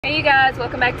Hey you guys,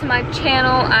 welcome back to my channel.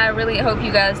 I really hope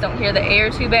you guys don't hear the air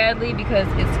too badly because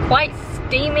it's quite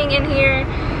steaming in here.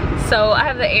 So I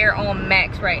have the air on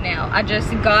max right now. I just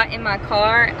got in my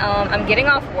car. I'm getting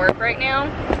off work right now.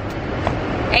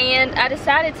 And I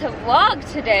decided to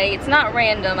vlog today. It's not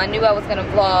random. I knew I was gonna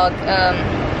vlog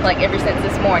like ever since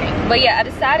this morning. But yeah, I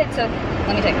decided to,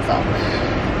 let me take this off.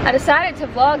 I decided to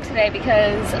vlog today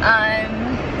because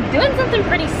I'm doing something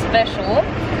pretty special.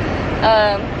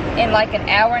 In like an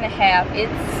hour and a half.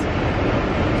 It's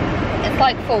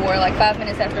like 5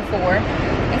 minutes after 4.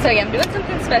 And so yeah, I'm doing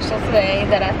something special today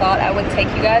that I thought I would take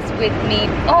you guys with me.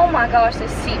 Oh my gosh, this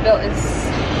seatbelt is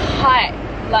hot.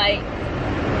 Like,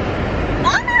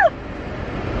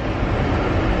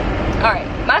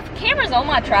 Alright, my camera's on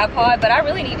my tripod, but I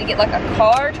really need to get like a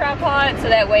car tripod so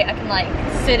that way I can like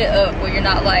sit it up where you're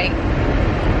not like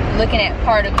looking at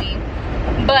part of me.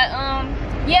 But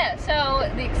yeah, so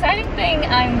the exciting thing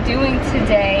I'm doing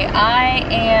today, I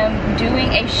am doing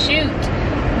a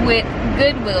shoot with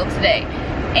Goodwill today.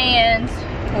 And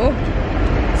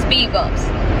speed bumps.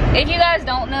 If you guys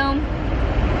don't know,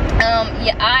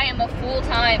 yeah, I am a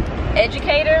full-time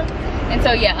educator. And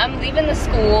so yeah, I'm leaving the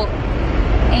school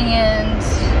and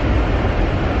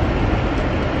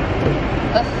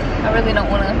I really don't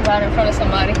want to ride in front of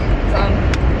somebody because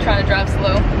I'm trying to drive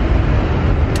slow.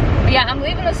 Yeah, I'm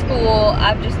leaving the school.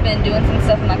 I've just been doing some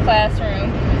stuff in my classroom.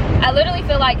 I literally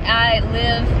feel like I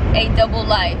live a double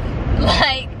life.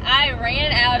 Like, I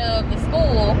ran out of the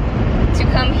school to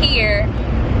come here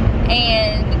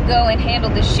and go and handle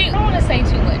the shoot. I don't want to say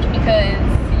too much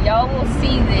because y'all will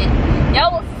see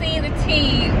the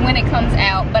tea when it comes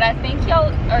out. But I think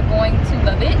y'all are going to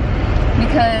love it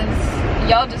because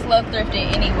y'all just love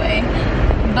thrifting anyway.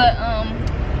 But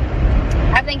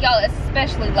I think y'all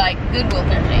especially like Goodwill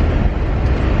thrifting.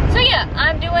 So yeah,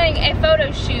 I'm doing a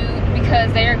photo shoot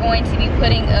because they are going to be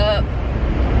putting up,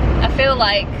 I feel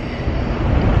like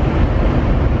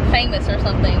famous or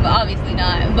something, but obviously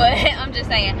not. But I'm just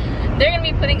saying, they're gonna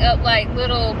be putting up like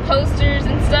little posters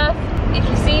and stuff. If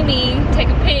you see me, take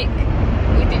a pic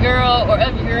with your girl or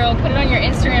of your girl, put it on your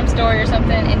Instagram story or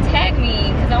something and tag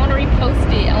me because I want to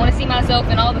repost it. I want to see myself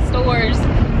in all the stores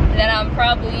that I'm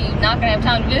probably not gonna have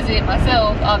time to visit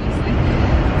myself, obviously.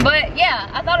 But yeah,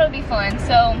 I thought it would be fun.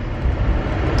 So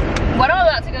what I'm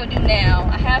about to go do now,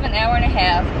 I have an hour and a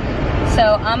half.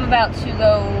 So I'm about to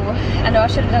go, I know I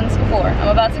should have done this before. I'm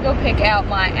about to go pick out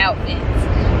my outfits.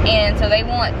 And so they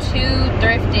want 2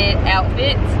 thrifted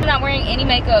outfits. I'm not wearing any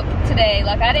makeup today.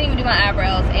 Like, I didn't even do my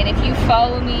eyebrows. And if you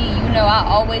follow me, you know I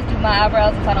always do my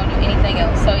eyebrows if I don't do anything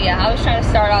else. So yeah, I was trying to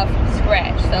start off from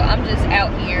scratch. So I'm just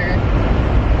out here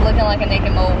looking like a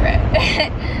naked mole rat.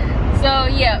 So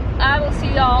yeah, I will see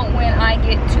y'all when I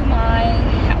get to my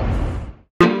house.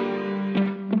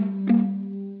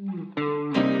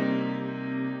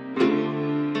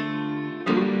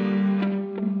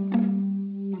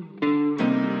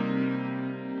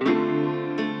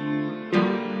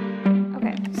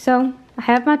 Okay, so I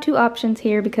have my 2 options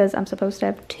here because I'm supposed to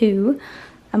have 2.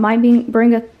 I might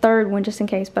bring a 3rd one just in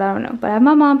case, but I don't know. But I have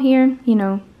my mom here, you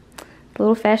know, the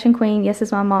little fashion queen. Yes,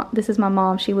 it's my mom. This is my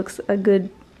mom. She looks a good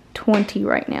 20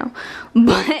 right now,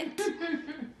 but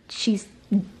she's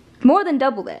more than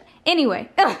double that. Anyway.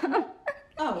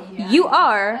 Oh yeah. You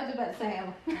are. I was about to say.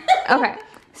 Okay,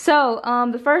 so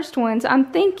the first ones, I'm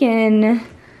thinking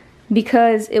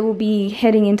because it will be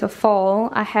heading into fall,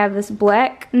 I have this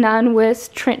black 9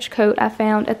 West trench coat I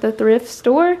found at the thrift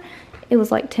store. It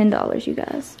was like $10, you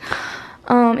guys.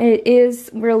 It is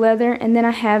real leather, and then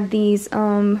I have these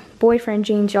boyfriend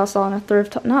jeans y'all saw in a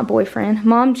thrift haul. Not boyfriend,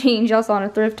 mom jeans y'all saw in a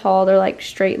thrift haul. They're like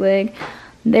straight leg.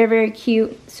 They're very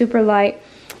cute, super light.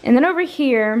 And then over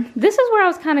here, this is where I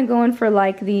was kind of going for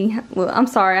like the, well, I'm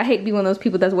sorry, I hate to be one of those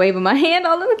people that's waving my hand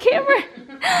all over the camera.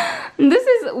 This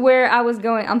is where I was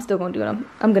going. I'm still gonna do it.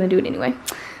 I'm gonna do it anyway.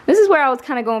 This is where I was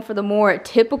kind of going for the more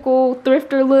typical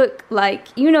thrifter look. Like,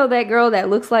 you know that girl that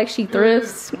looks like she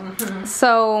thrifts.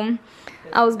 So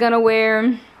I was gonna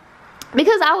wear,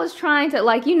 because I was trying to,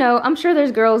 like, you know, I'm sure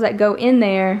there's girls that go in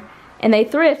there and they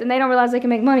thrift and they don't realize they can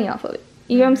make money off of it.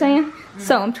 You know what I'm saying?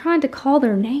 So I'm trying to call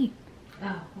their name.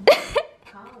 Oh,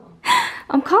 call them.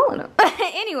 I'm calling them.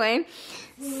 Anyway.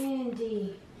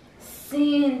 Sandy.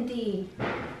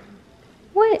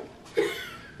 What?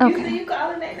 Okay. You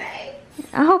calling their name?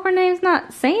 I hope her name's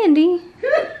not Sandy.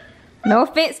 No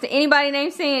offense to anybody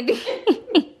named Sandy.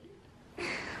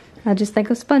 I just think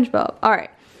of SpongeBob.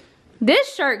 Alright.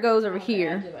 This shirt goes over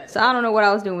here. So I don't know what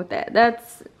I was doing with that.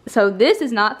 So this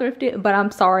is not thrifted, but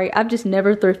I'm sorry. I've just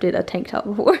never thrifted a tank top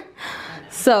before.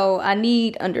 So I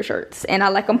need undershirts. And I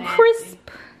like them crisp.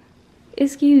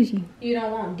 Excuse you. You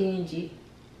don't want dingy.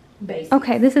 Basic.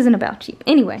 Okay, this isn't about cheap.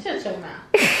 Anyway. Shut your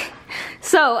mouth.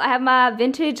 So I have my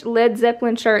vintage Led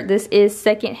Zeppelin shirt. This is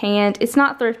secondhand. It's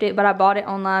not thrifted, but I bought it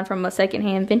online from a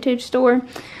secondhand vintage store.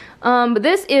 But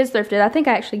this is thrifted. I think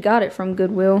I actually got it from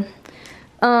Goodwill.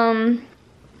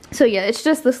 So yeah, it's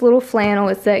just this little flannel.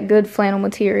 It's that good flannel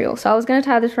material. So I was gonna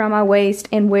tie this around my waist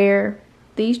and wear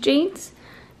these jeans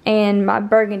and my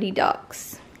burgundy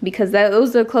Docs, because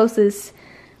those are the closest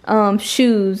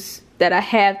shoes that I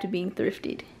have to being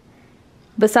thrifted.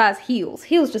 Besides heels.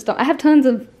 Heels just don't. I have tons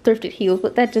of thrifted heels,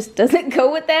 but that just doesn't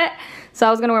go with that. So I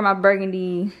was gonna wear my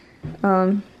burgundy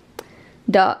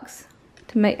Docs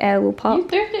to add a little pop. You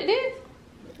thrifted this?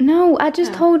 No, I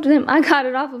just told them I got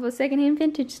it off of a secondhand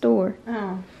vintage store.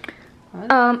 Oh.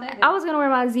 I was gonna wear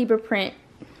my zebra print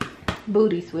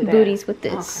booties with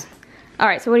this. Okay. All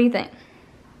right, so what do you think?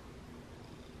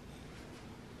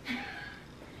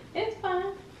 It's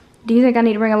fine. Do you think I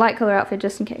need to bring a light color outfit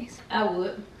just in case? I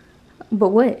would. But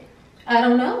what? I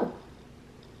don't know.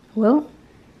 Well,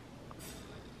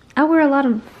 I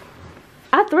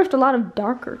thrift a lot of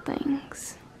darker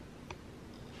things.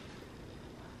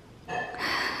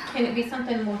 Can it be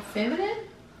something more feminine?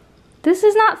 This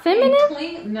is not feminine? And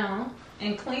clean? No.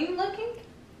 And clean looking?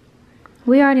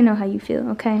 We already know how you feel,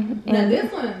 okay? Now And this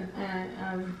one,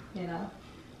 you know,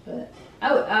 but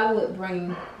I would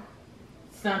bring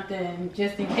something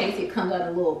just in case it comes out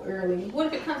a little early. What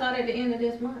if it comes out at the end of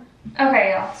this month?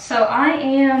 okay, y'all. So I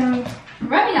am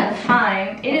running out of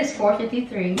time. It is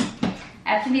 4:53. I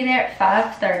have to be there at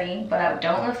 5:30, but I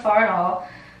don't live far at all.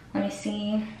 Let me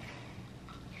see.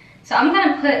 So I'm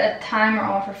gonna put a timer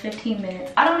on for 15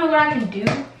 minutes. I don't know what I can do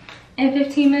in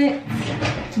 15 minutes,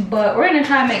 but we're gonna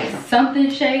try to make something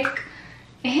shake.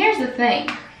 And here's the thing.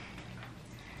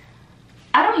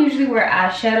 I don't usually wear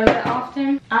eyeshadow that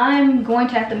often. I'm going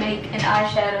to have to make an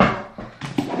eyeshadow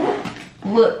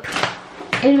look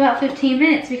in about 15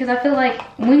 minutes because I feel like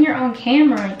when you're on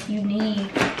camera, you need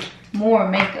more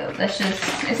makeup. That's just,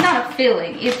 it's not a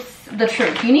feeling, it's the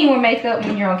truth. You need more makeup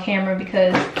when you're on camera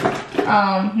because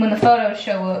when the photos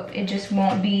show up, it just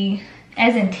won't be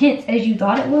as intense as you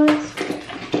thought it was.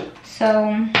 So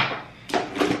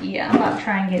yeah, I'm about to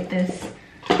try and get this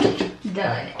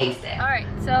done ASAP. All right,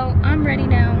 so I'm ready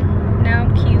now. Now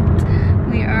I'm cute.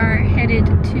 We are headed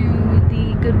to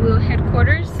the Goodwill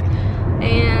headquarters,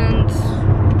 and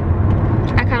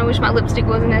I kind of wish my lipstick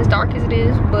wasn't as dark as it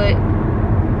is, but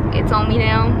it's on me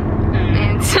now,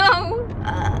 and so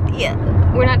yeah,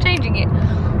 we're not changing it.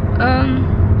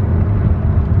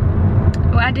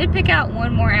 Well, I did pick out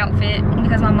one more outfit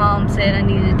because my mom said I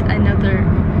needed another,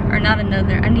 or not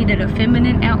another, I needed a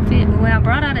feminine outfit. But when I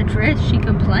brought out a dress, she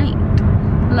complained.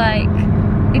 Like,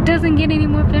 it doesn't get any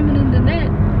more feminine than that,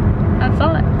 I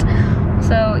thought.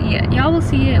 So yeah, y'all will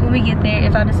see it when we get there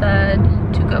if I decide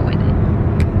to go with it.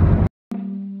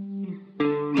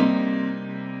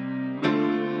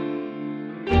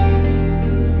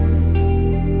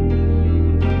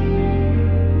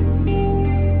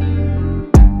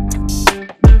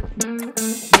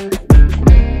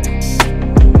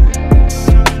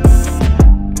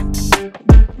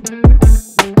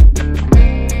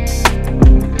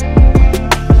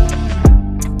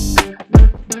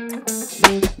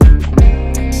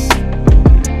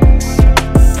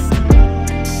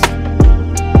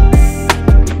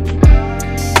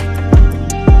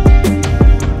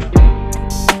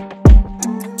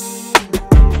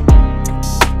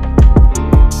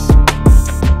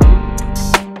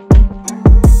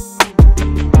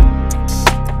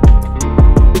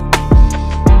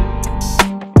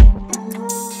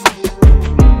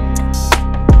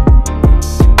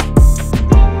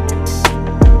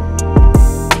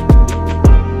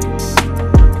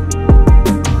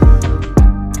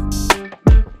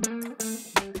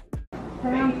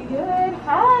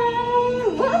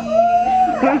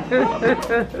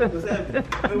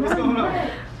 What's going on?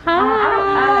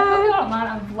 I hope you don't mind.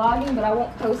 I'm vlogging, but I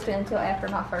won't post it until after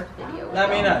my first video. I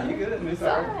mean, you good. It's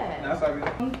all right. That's all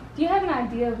good. Do you have an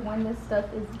idea of when this stuff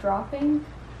is dropping?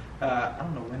 I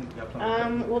don't know when y'all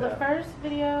plan. Well, the first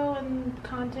video and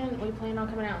content we plan on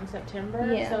coming out in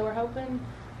September. Yeah. So we're hoping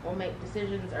we'll make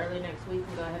decisions early next week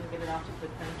and go ahead and get it off to the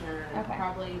printer. And Okay.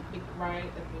 probably be right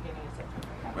at the beginning of September.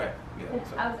 Right. Yeah.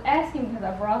 So. I was asking because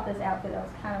I brought this outfit that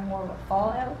was kind of more of a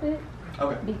fall outfit.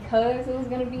 Okay. Because it was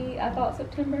going to be, I thought,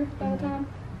 September by the time.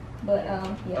 But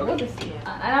yeah, we'll Okay. just see.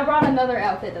 And I brought another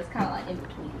outfit that's kind of like in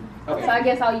between. Okay. So I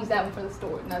guess I'll use that one for the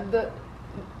store. Now the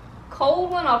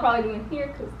cold one I'll probably do in here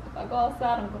because if I go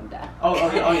outside I'm going to die. Oh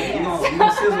yeah. You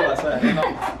gonna sizzle outside.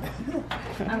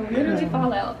 I will literally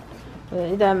fall out.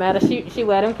 Well, it doesn't matter. She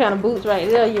wear them kind of boots right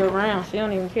there year round. She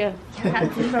don't even care. I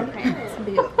got zero pants.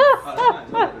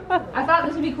 Oh, that's nice.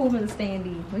 would be cool for the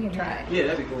standee. We can try it. Yeah,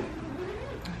 that'd be cool.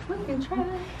 We can try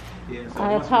it. Yeah, so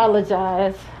I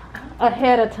apologize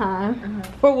ahead of time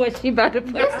for what she about to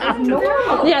put. This is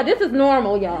normal. Yeah, this is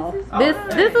normal, y'all. This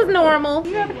is normal.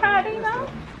 You ever tried these out?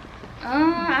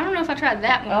 I don't know if I tried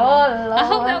that one. Oh, Lord. I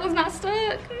hope that was not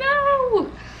stuck.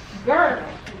 No. Girl,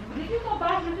 did you go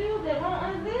buy the shoes that won't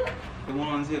unzip? the one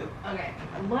on zip. Okay,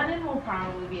 London will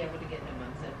probably be able to get them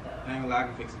unzipped though. I ain't gonna lie, I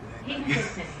can fix it. He can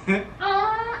fix it.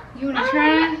 You wanna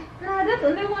try? Girl, that's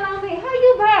a new one on me. How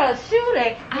you buy a shoe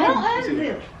that won't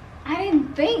unzip? I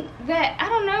didn't think that. I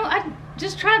don't know. I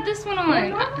just tried this one on. Well,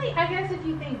 normally, I guess if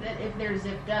you think that if they're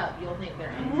zipped up, you'll think they're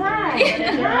unzipped. Right. But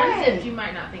if they're unzipped, you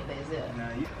might not think they zip. Nah,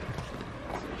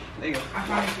 there you go. I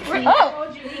promise you. He Oh.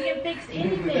 told you he can fix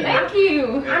anything. Thank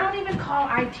you. I don't even call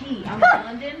IT. I'm in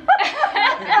London.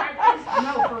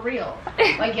 No, for real.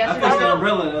 Like I yesterday. fixed the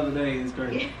umbrella the other day. It's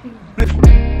crazy.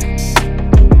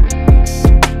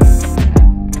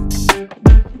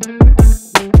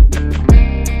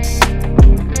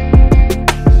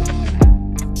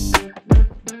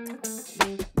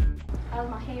 How's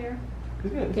my hair?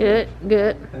 It's good. Good,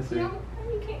 good. Let's see. No,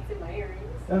 you can't see my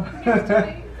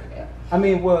earrings. I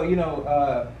mean, well, you know,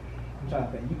 I'm trying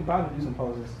to think. You could probably do some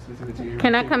poses specific to you.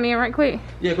 Can I come in right quick?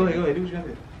 Yeah, go ahead. Do what you gotta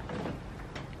do.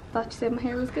 Thought you said my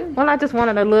hair was good. Well, I just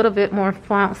wanted a little bit more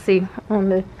fancy on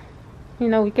the, you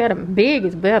know, we got them big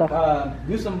is better.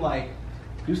 Do some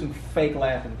fake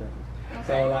laughing things.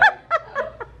 So like,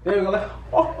 there we go. Like,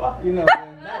 you know,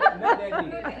 not that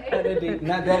deep, not that deep,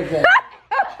 not that exact.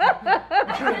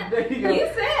 There you go. You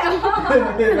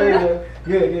said. There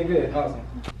you go. Good, awesome.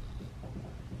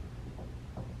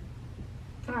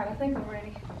 All right, I think I'm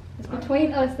ready. It's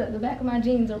between us that the back of my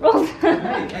jeans are rolled.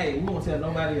 Hey, we won't tell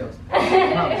nobody else. I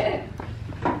promise.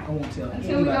 I won't tell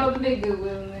Until we go anybody. to the big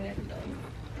Goodwill and then everything.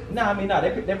 No, I mean, no,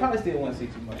 they probably still want to see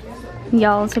too much.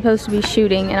 Y'all, it's supposed to be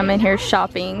shooting and I'm in here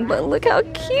shopping, but look how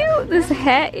cute this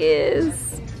hat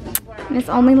is. And it's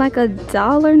only like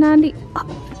 $1.90.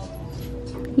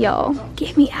 Oh. Y'all,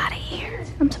 get me out of here.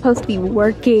 I'm supposed to be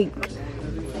working.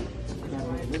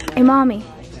 Hey, mommy,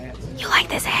 you like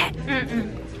this hat?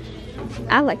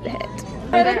 I like the hat.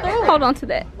 Hold on to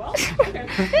that.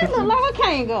 It look like a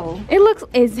Kango. It looks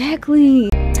exactly.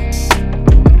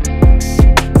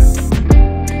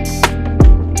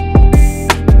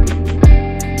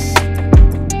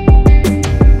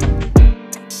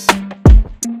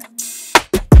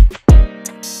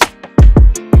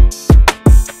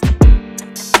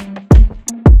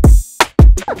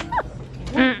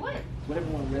 Whatever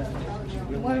one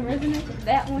resonates. One resonates with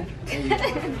that one.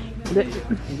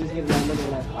 You just get that look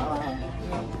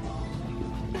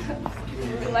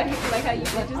like, like how you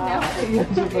did just now.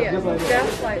 just like that.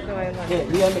 That's like the way I Yeah,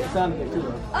 you gotta make a sound effect too,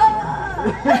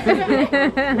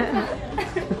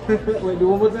 though. Wait, do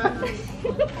one more time?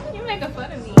 You're making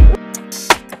fun of me.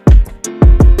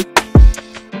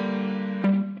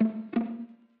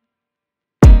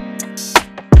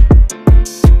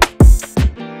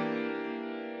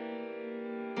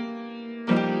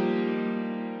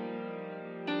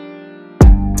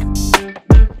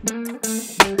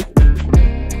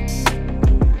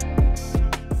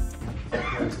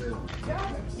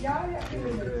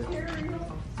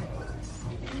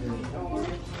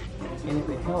 And if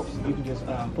it helps, you can just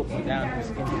put me down and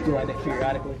just do like that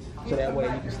periodically, so that way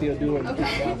you can still do it and keep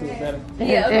it down to it better.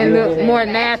 and look more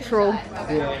natural. Yeah,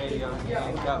 there you go.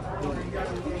 And go.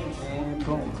 And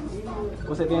boom.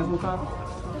 What's that dance move called?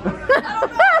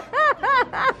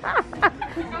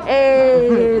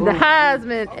 Hey, the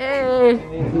Heisman. Hey.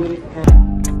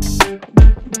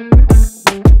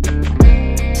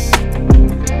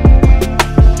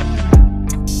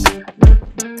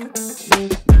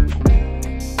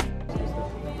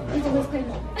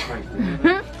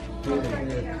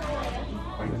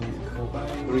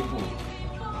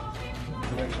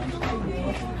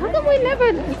 How come we never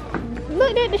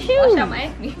looked at the Watch shoes? out my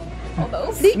acne. All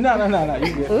those. No,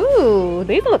 you good. Ooh,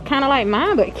 these look kind of like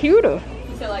mine, but cuter.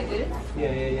 You said like this?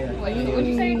 Yeah. What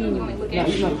you saying? You want me to look No, at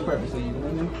you you? know it's perfect. So you go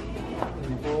in there,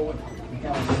 and forward, and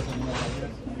kind of do something like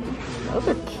this. Those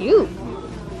are cute.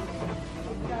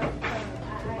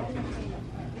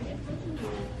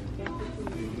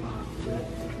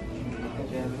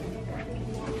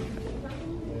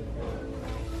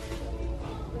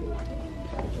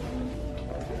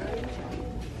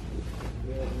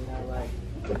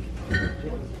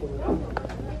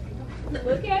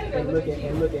 Look at it or look at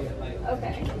you? Look at it like.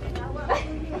 Okay.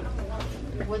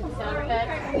 With the sound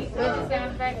effects. With the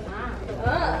sound effects.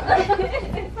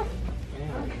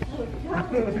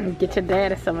 Get your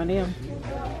daddy some of them.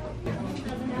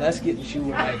 Let's get the shoe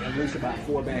with like at least about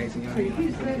 4 bags in your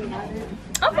hand.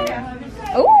 Okay.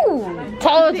 Ooh.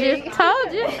 Told you.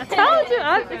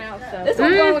 This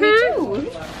one's going with me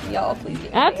too. Y'all, please.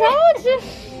 I told you.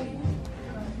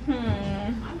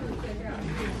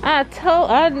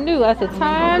 I knew at the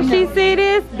time she see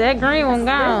this, that green one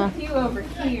gone. There's a few over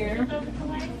here.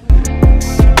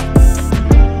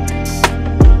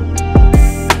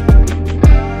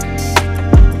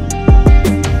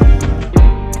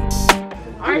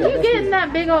 Are you getting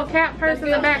that big old cat purse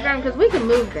in the background? Because we can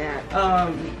move that.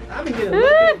 I've been getting a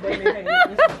little bit, baby. Hey,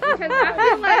 Because I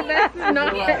feel like that's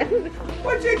not.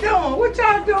 what you doing? What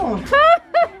y'all doing?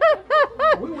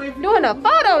 We waiting for Doing a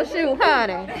photo shoot,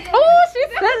 honey. Oh, she's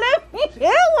selling me.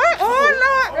 Yeah, what? Oh,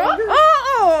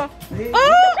 Lord.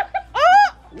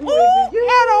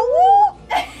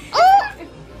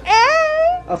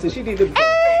 Oh, so she did the.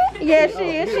 Yeah,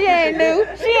 she is. She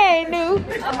ain't new.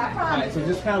 Alright, so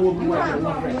just kind of what we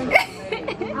want.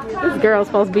 This girl's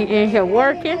supposed to be in here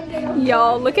working.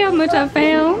 Y'all, look how much I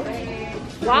found.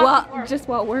 Just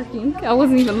while working. I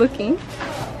wasn't even looking.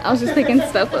 I was just picking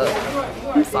stuff up.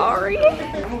 I'm sorry.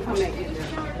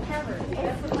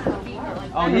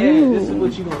 Oh yeah, this is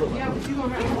what you gonna look like.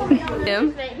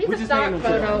 He's What's a his stock name?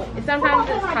 photo. Sometimes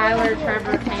it's Tyler,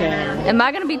 Trevor, Tanner. Am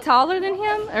I gonna be taller than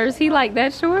him, or is he like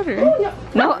that shorter?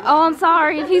 No. Oh, I'm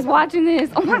sorry if he's watching this.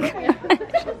 Oh my god.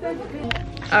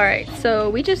 All right, so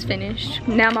we just finished.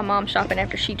 Now my mom's shopping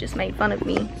after she just made fun of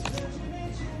me.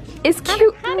 It's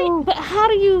cute. But how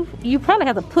do you probably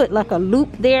have to put like a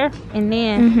loop there and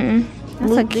then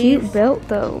That's a loop cute these. belt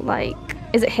though. Like,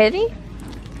 is it heavy?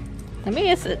 I mean,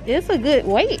 it's a good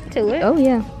weight to it. Oh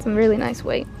yeah, it's a really nice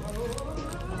weight.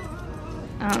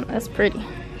 That's pretty.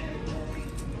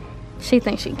 She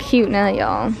thinks she's cute now,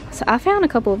 y'all. So I found a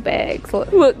couple of bags.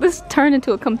 Look, this turned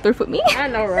into a come thrift with me. I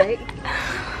know, right?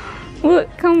 Look,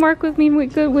 come work with me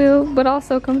with Goodwill, but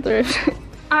also come thrift.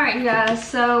 Alright, you guys,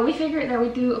 so we figured that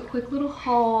we'd do a quick little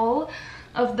haul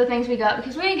of the things we got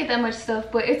because we didn't get that much stuff,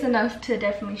 but it's enough to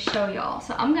definitely show y'all.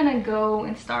 So I'm gonna go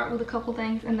and start with a couple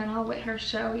things and then I'll let her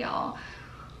show y'all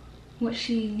what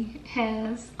she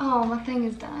has. Oh, my thing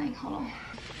is dying. Hold on.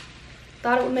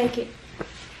 Thought it would make it.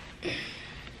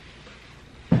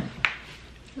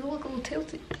 It'll look a little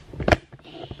tilted.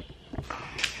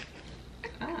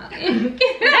 That's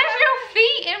your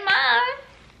feet and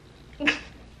mine.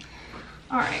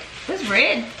 Alright, this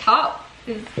red top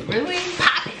is really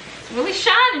popping. It's really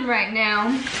shining right now.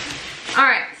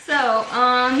 Alright, so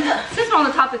since we're on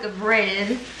the topic of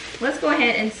red, let's go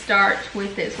ahead and start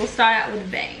with this. We'll start out with a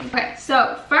bang. Okay,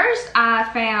 so first I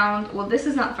found, well, this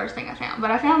is not the first thing I found,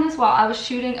 but I found this while I was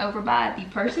shooting over by the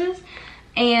purses.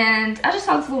 And I just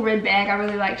saw this little red bag. I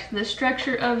really liked the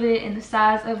structure of it and the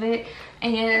size of it.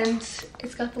 And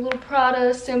it's got the little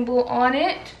Prada symbol on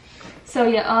it. So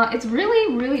yeah, it's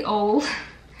really, really old.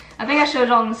 I think I showed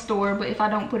it all in the store, but if I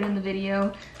don't put it in the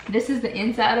video, this is the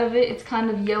inside of it. It's kind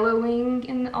of yellowing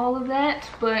and all of that.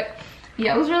 But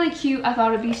yeah, it was really cute. I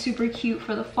thought it'd be super cute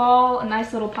for the fall. A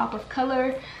nice little pop of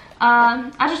color.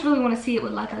 I just really want to see it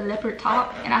with like a leopard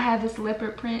top. And I have this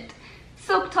leopard print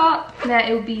silk top that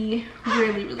it would be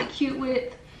really, really cute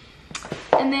with.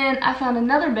 And then I found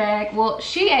another bag. Well,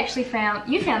 she actually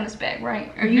found, you found this bag,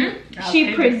 right? Or you?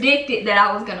 She predicted that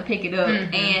I was gonna pick it up,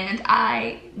 and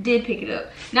I did pick it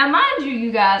up. Now, mind you,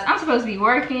 you guys, I'm supposed to be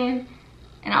working,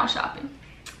 and I was shopping.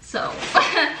 So,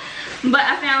 but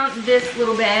I found this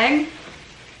little bag.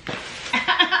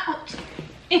 Ouch!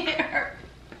 It hurt.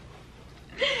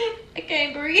 I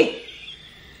can't breathe.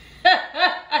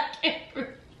 I can't breathe.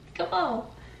 Come on.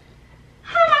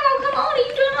 How am I gonna come on and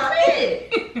you doing all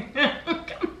that?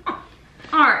 Come on.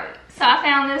 Alright, so I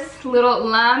found this little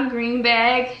lime green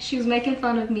bag. She was making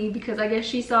fun of me because I guess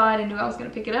she saw it and knew I was gonna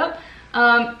pick it up.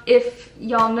 If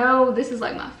y'all know, this is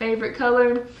like my favorite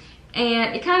color.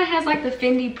 And it kind of has like the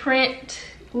Fendi print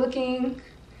looking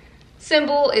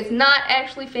symbol. It's not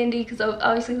actually Fendi because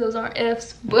obviously those aren't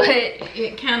F's, but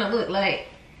It kind of looked like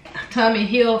Tommy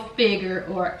Hilfiger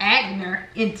or Agner,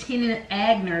 intended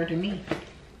Agner to me.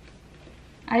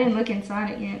 I didn't look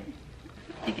inside it yet.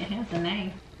 I think it has the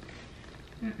name.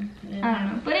 I don't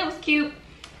know, but it was cute.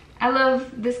 I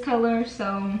love this color,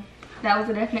 so that was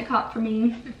a definite cop for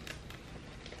me.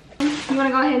 You want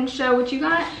to go ahead and show what you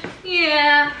got?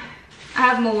 Yeah, I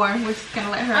have more. We're just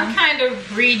gonna let her. I'm kind of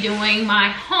redoing my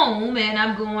home, and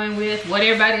I'm going with what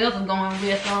everybody else is going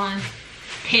with on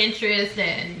Pinterest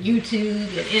and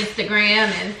YouTube and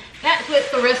Instagram, and that's with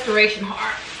the restoration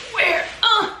hardware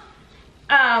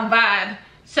vibe.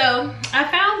 So I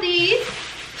found these,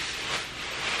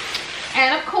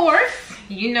 and of course,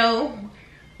 you know,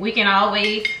 we can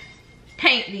always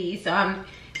paint these. So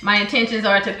my intentions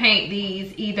are to paint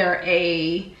these either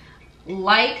a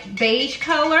light beige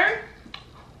color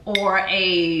or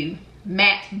a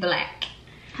matte black.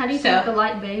 How do you think the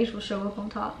light beige will show up on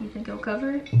top? You think it'll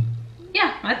cover it?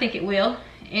 Yeah, I think it will.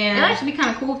 And it'd actually be kind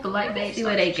of cool if the light beige. See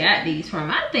where they got these from.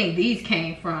 I think these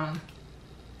came from,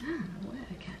 I don't know where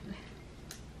they got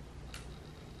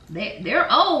them.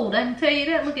 They're old, I can tell you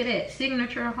that. Look at that,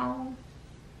 Signature Home.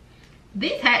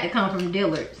 These had to come from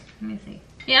Dillard's. Let me see.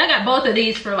 Yeah, I got both of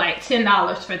these for like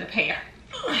 $10 for the pair.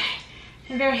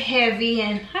 And they're heavy,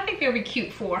 and I think they'll be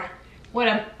cute for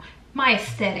my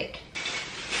aesthetic.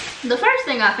 The first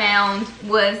thing I found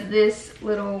was this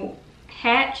little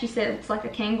hat. She said it's like a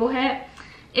Kangol hat.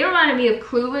 It reminded me of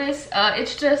Clueless.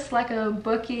 It's just like a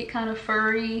bucket kind of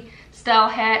furry style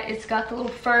hat. It's got the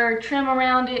little fur trim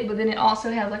around it, but then it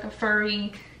also has like a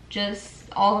furry, just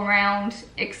all around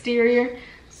exterior.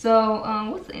 So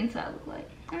what's the inside look like?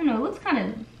 I don't know, it looks kind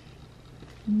of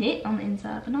knit on the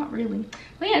inside, but not really.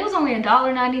 But yeah, it was only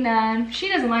 $1.99. She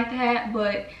doesn't like the hat,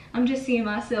 but I'm just seeing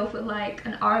myself with like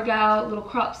an Argyle little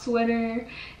crop sweater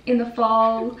in the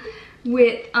fall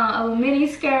with a little mini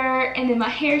skirt, and then my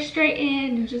hair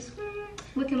straightened and just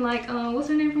looking like what's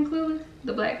her name from Clueless?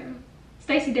 The black girl,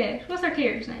 Stacey Dash. What's her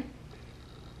character's name?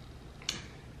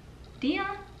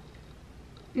 Dion?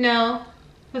 No.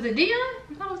 Was it Dion?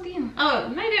 I thought it was Dion. Oh,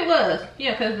 maybe it was.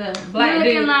 Yeah, because the black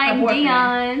looking dude, like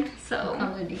Dion.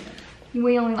 So Dion.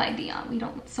 We only like Dion. We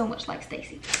don't so much like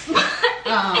Stacey.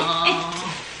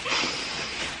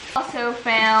 Also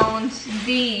found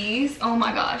these. Oh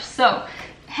my gosh. So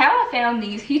how I found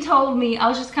these, he told me, I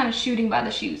was just kind of shooting by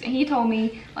the shoes, and he told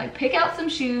me like pick out some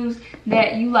shoes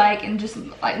that you like and just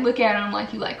like look at them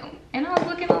like you like them. And I was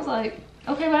looking, I was like,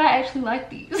 okay, but I actually like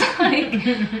these. Like,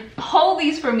 hold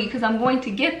these for me because I'm going to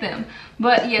get them.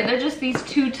 But yeah, they're just these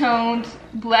two-toned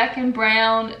black and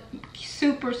brown,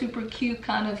 super cute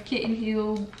kind of kitten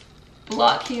heel,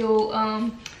 block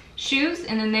heel shoes.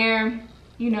 And then they're,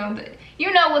 you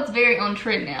know what's very on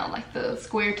trend now, like the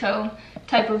square toe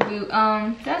type of boot. Did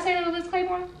I say that with this,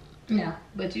 Claiborne? No,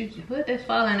 but what that's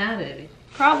falling out of it?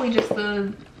 Probably just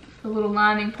the little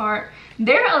lining part.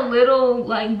 They're a little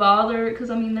like bothered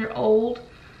because I mean they're old,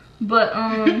 but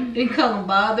you call them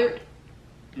bothered?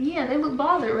 Yeah, they look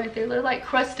bothered right there. They're like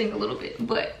crusting a little bit,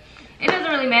 but it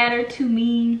doesn't really matter to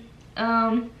me.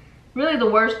 Really the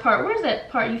worst part, where's that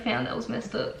part you found that was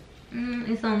messed up?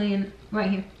 It's only right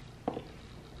here.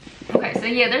 Okay, so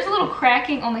yeah, there's a little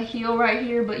cracking on the heel right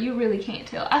here, but you really can't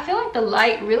tell. I feel like the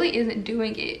light really isn't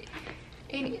doing it.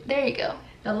 There you go.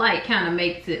 The light kind of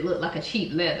makes it look like a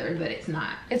cheap leather, but it's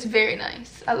not. It's very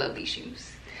nice. I love these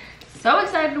shoes. So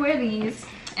excited to wear these.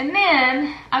 And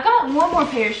then I got one more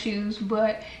pair of shoes,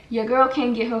 but your girl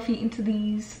can't get her feet into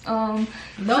these. Nobody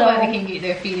can get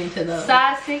their feet into those.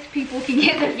 Size 6 people can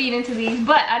get their feet into these,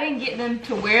 but I didn't get them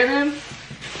to wear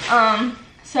them.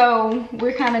 So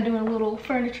we're kind of doing a little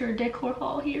furniture decor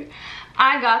haul here.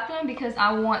 I got them because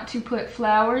I want to put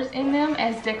flowers in them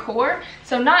as decor.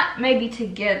 So not maybe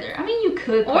together. I mean, you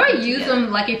could put or use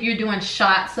them like if you're doing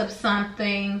shots of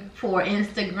something for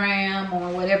Instagram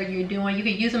or whatever you're doing. You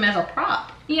could use them as a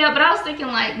prop. Yeah, but I was thinking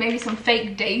like maybe some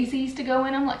fake daisies to go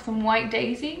in them, like some white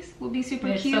daisies would be super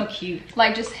cute. They're so cute.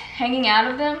 Like just hanging out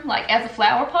of them, like as a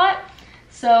flower pot.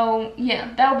 So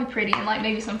yeah, that would be pretty, and like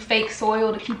maybe some fake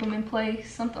soil to keep them in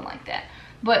place, something like that.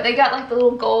 But they got like the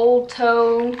little gold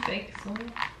toe. Fake soil?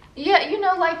 Yeah, you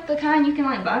know, like the kind you can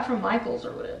like buy from Michael's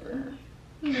or whatever.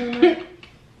 You know, like,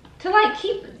 to like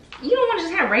keep, you don't want to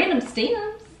just have random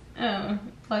stems. Oh,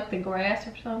 like the grass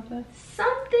or something?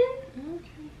 Something. Okay.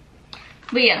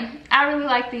 But yeah, I really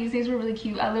like these. These were really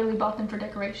cute. I literally bought them for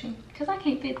decoration because I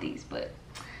can't fit these, but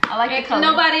I like the color.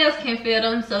 Nobody else can fit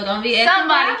them, so don't be asking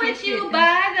why would you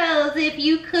buy those if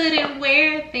you couldn't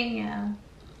wear them.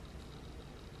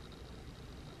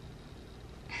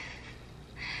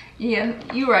 Yeah,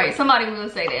 you're right. Somebody will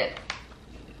say that.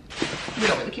 We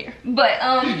don't really care. But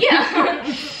yeah.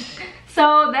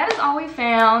 So that is all we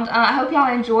found. I hope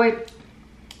y'all enjoyed.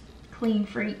 Clean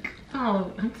freak.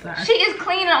 Oh, I'm sorry. She is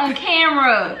cleaning on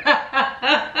camera.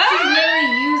 She's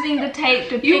literally using the tape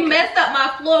to pick. You messed up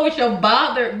my floor with your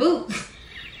bothered boots.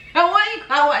 Why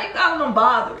you calling them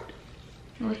bothered?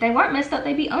 Well, if they weren't messed up,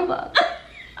 they'd be unbothered.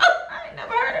 I ain't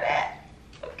never heard of that.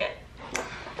 Okay.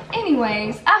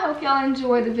 Anyways, I hope y'all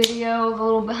enjoyed the video, the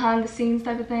little behind the scenes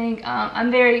type of thing.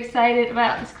 I'm very excited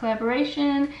about this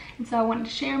collaboration, and so I wanted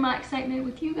to share my excitement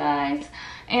with you guys.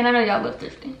 And I know y'all love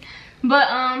thrifting. But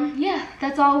yeah,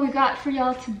 that's all we got for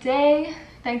y'all today.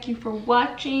 Thank you for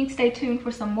watching. Stay tuned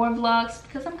for some more vlogs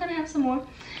because I'm gonna have some more.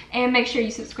 And make sure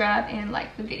you subscribe and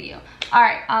like the video. All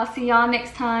right, I'll see y'all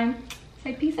next time.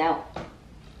 Say peace out.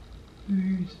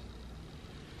 Peace.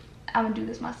 I'm gonna do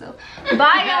this myself.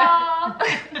 Bye,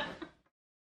 y'all.